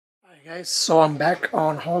Hey guys, so I'm back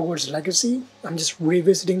on Hogwarts Legacy. I'm just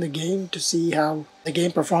revisiting the game to see how the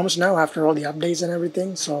game performs now after all the updates and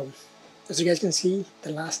everything. So, as you guys can see, the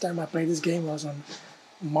last time I played this game was on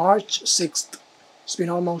March 6th. It's been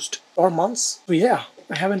almost 4 months. But yeah,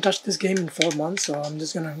 I haven't touched this game in 4 months, so I'm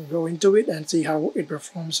just gonna go into it and see how it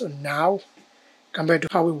performs now compared to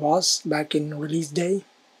how it was back in release day,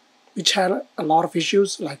 which had a lot of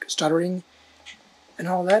issues like stuttering and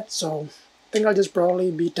all that. So I think I'll just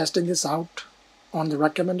probably be testing this out on the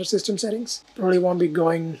recommended system settings. Probably won't be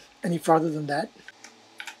going any further than that.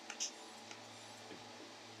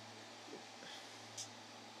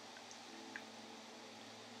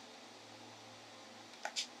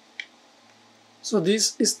 So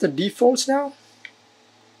this is the defaults now.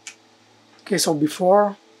 Okay, so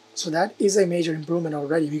that is a major improvement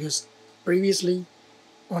already, because previously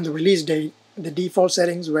on the release date, the default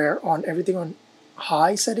settings were on everything on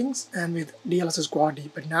high settings and with DLSS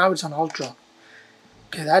Q, but now it's on ultra.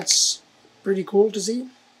 Okay, that's pretty cool to see.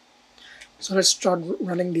 So let's start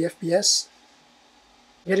running the FPS.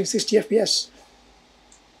 Getting 60 FPS.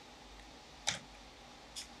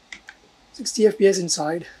 60 FPS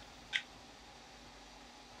inside.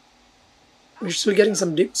 We're still getting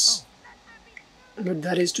some dips, but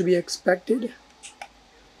that is to be expected.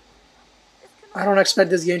 I don't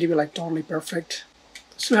expect this game to be like totally perfect.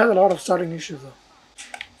 Still have a lot of starting issues though.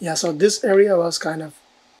 Yeah, so this area was kind of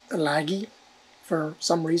laggy for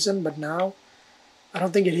some reason, but now I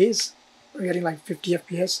don't think it is. We're getting like 50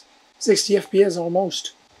 FPS, 60 FPS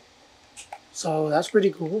almost. So that's pretty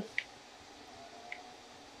cool.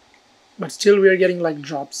 But still we're getting like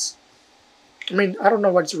drops. I mean, I don't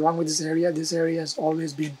know what's wrong with this area. This area has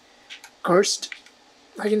always been cursed,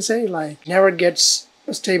 I can say, like never gets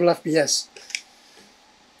a stable FPS.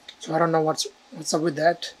 So I don't know what's up with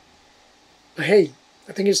that. But hey,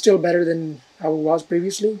 I think it's still better than how it was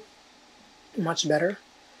previously. Much better.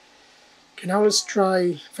 Okay, now let's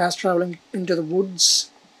try fast traveling into the woods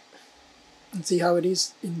and see how it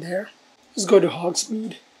is in there. Let's go to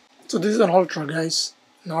Hogsmeade. So this is on ultra, guys,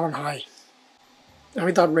 not on high. And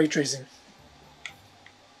without ray tracing.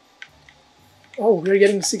 Oh, we're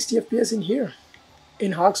getting 60 FPS in here,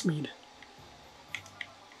 in Hogsmeade.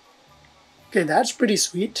 Okay, that's pretty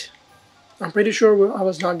sweet. I'm pretty sure I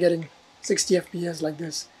was not getting 60 FPS like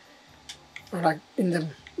this, or like in the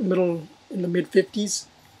mid 50s.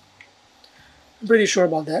 I'm pretty sure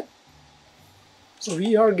about that. So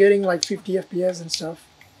we are getting like 50 FPS and stuff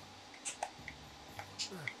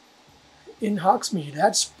in Hogsmeade.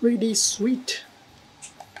 That's pretty sweet.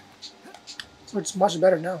 So it's much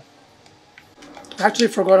better now. I actually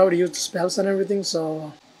forgot how to use the spells and everything,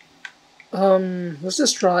 so let's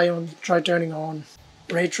just try turning on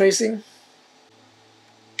ray tracing.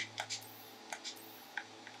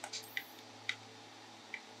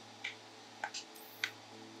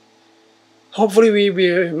 Hopefully we'll be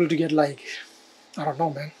able to get like, I don't know,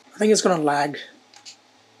 man. I think it's gonna lag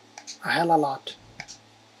a hell a lot.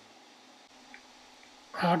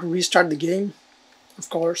 I have to restart the game, of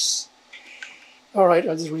course. Alright,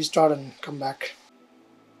 I'll just restart and come back.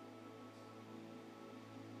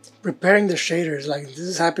 Preparing the shaders, like this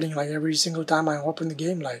is happening like every single time I open the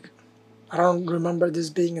game. Like, I don't remember this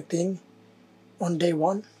being a thing on day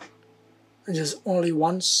one. And just only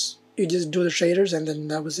once you just do the shaders and then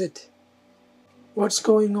that was it. What's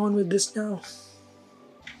going on with this now?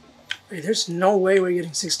 Wait, there's no way we're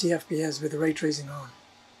getting 60 FPS with ray tracing on.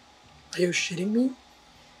 Are you shitting me?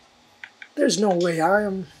 There's no way. I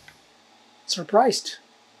am surprised.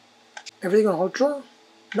 Everything on ultra?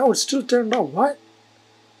 No, it's still turned off. What?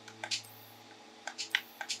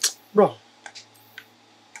 Bro,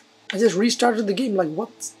 I just restarted the game. Like,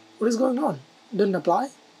 what is going on? Didn't apply?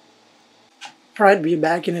 Alright, we're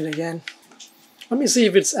back in it again. Let me see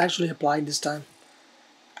if it's actually applied this time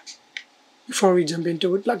before we jump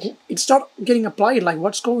into it. Like, it's not getting applied. Like,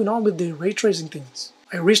 what's going on with the ray tracing things?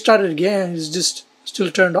 I restarted again and it's just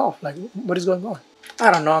still turned off. Like, what is going on?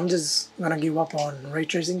 I don't know. I'm just gonna give up on ray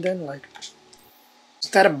tracing then. Like, is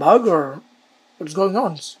that a bug or what's going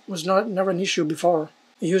on? It was never an issue before.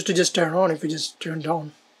 It used to just turn on if you just turned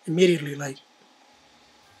on immediately. Like,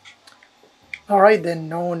 alright then,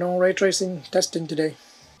 no ray tracing testing today.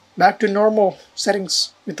 Back to normal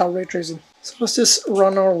settings without ray tracing. So let's just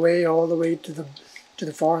run our way all the way to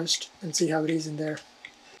the forest and see how it is in there.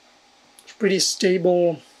 It's pretty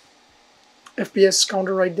stable FPS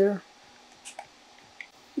counter right there.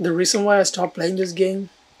 The reason why I stopped playing this game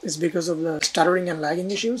is because of the stuttering and lagging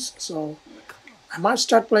issues. So I might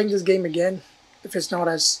start playing this game again if it's not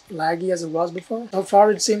as laggy as it was before. So far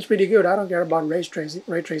it seems pretty good. I don't care about ray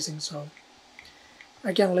tracing, so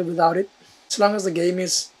I can live without it. As long as the game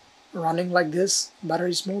is running like this,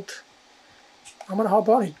 battery smooth, I'm gonna hop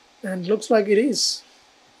on it, and looks like it is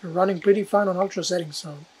running pretty fine on ultra settings,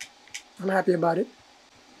 so I'm happy about it.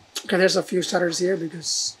 Okay, there's a few stutters here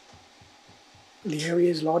because the area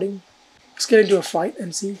is loading. Let's get into a fight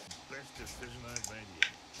and see.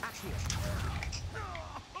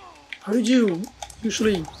 How did you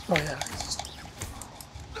usually... Oh yeah.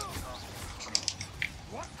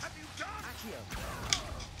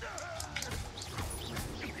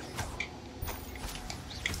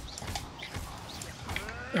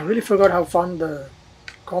 I really forgot how fun the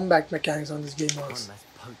combat mechanics on this game was.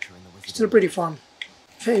 Still pretty fun.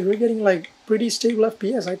 Hey, we're getting like pretty stable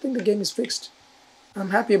FPS. I think the game is fixed. I'm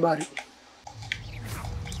happy about it.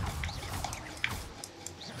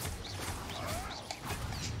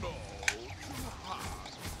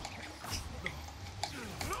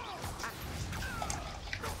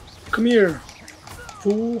 Come here,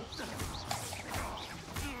 fool.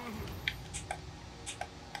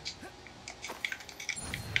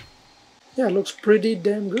 Yeah, it looks pretty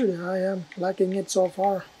damn good. I am liking it so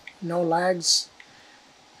far. No lags,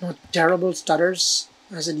 no terrible stutters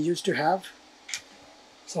as it used to have.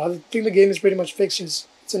 So I think the game is pretty much fixed.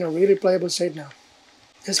 It's in a really playable state now.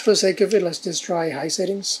 Just for the sake of it, let's just try high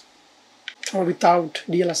settings. Or without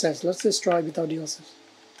DLSS. Let's just try without DLSS.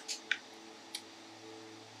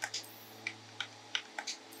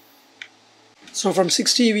 So from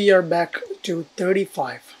 60 we are back to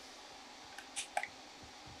 35.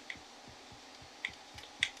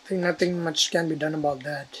 I think nothing much can be done about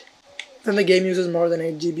that. Then the game uses more than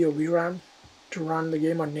 8 GB of VRAM to run the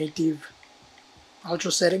game on native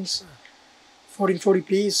ultra settings,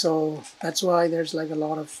 1440p, so that's why there's like a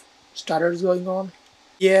lot of stutters going on.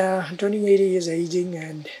 Yeah, 2080 is aging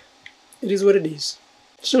and it is what it is.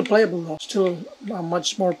 Still playable though, still a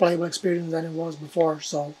much more playable experience than it was before,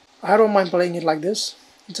 so I don't mind playing it like this.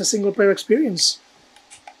 It's a single player experience.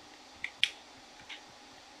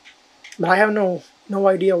 But I have no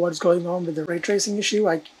idea what's going on with the ray tracing issue.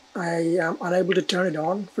 I am unable to turn it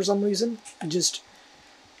on for some reason. It just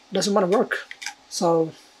doesn't want to work.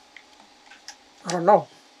 So I don't know.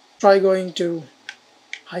 Try going to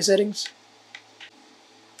high settings.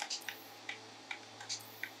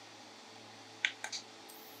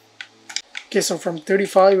 Okay, so from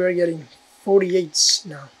 35 we're getting 48s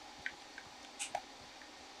now.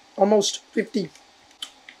 Almost 50.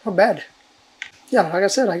 Not bad. Yeah, like I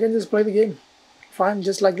said, I can just play the game fine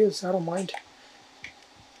just like this. I don't mind.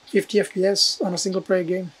 50 FPS on a single player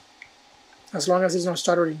game, as long as it's not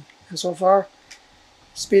stuttering. And so far,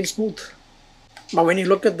 it's been smooth. But when you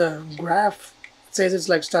look at the graph, it says it's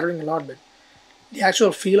like stuttering a lot, but the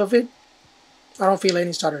actual feel of it, I don't feel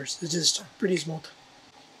any stutters. It's just pretty smooth.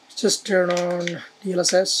 Let's just turn on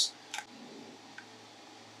DLSS.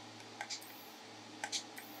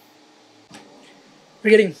 We're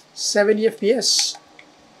getting 70 FPS.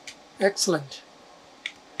 Excellent.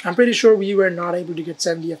 I'm pretty sure we were not able to get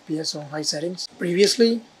 70 FPS on high settings.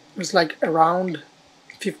 Previously, it was like around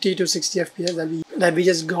 50 to 60 FPS that we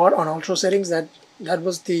just got on ultra settings. That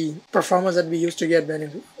was the performance that we used to get when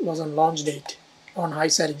it was on launch date on high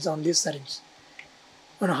settings, on these settings,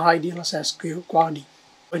 on a high DLSS Q quality.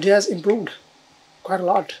 But it has improved quite a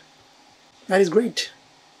lot. That is great.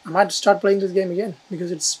 I might start playing this game again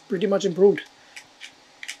because it's pretty much improved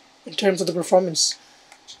in terms of the performance.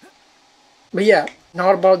 But yeah,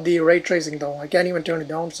 not about the ray tracing though. I can't even turn it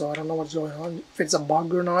down, so I don't know what's going on, if it's a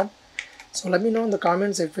bug or not. So let me know in the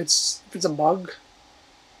comments if it's a bug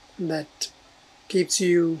that keeps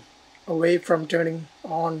you away from turning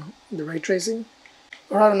on the ray tracing,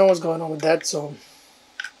 or I don't know what's going on with that. So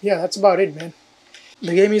yeah, that's about it, man.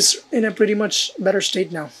 The game is in a pretty much better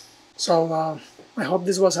state now. So I hope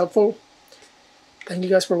this was helpful. Thank you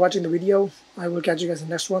guys for watching the video. I will catch you guys in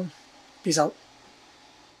the next one. Peace out.